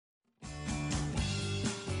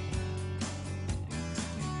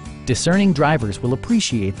Discerning drivers will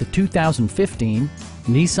appreciate the 2015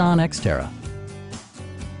 Nissan Xterra.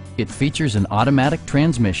 It features an automatic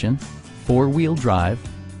transmission, four-wheel drive,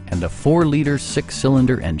 and a 4-liter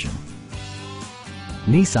 6-cylinder engine.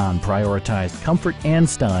 Nissan prioritized comfort and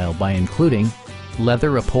style by including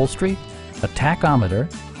leather upholstery, a tachometer,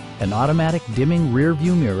 an automatic dimming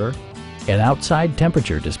rear-view mirror, an outside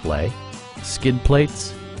temperature display, skid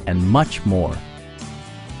plates, and much more.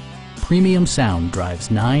 Premium sound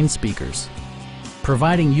drives 9 speakers,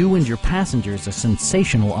 providing you and your passengers a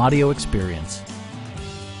sensational audio experience.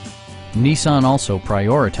 Nissan also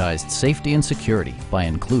prioritized safety and security by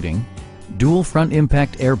including dual front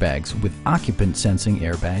impact airbags with occupant sensing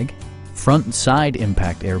airbag, front and side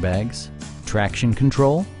impact airbags, traction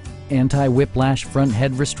control, anti-whiplash front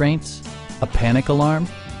head restraints, a panic alarm,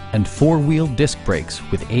 and 4-wheel disc brakes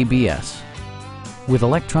with ABS. With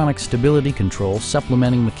electronic stability control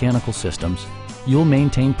supplementing mechanical systems, you'll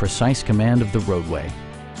maintain precise command of the roadway.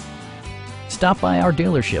 Stop by our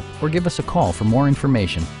dealership or give us a call for more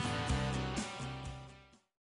information.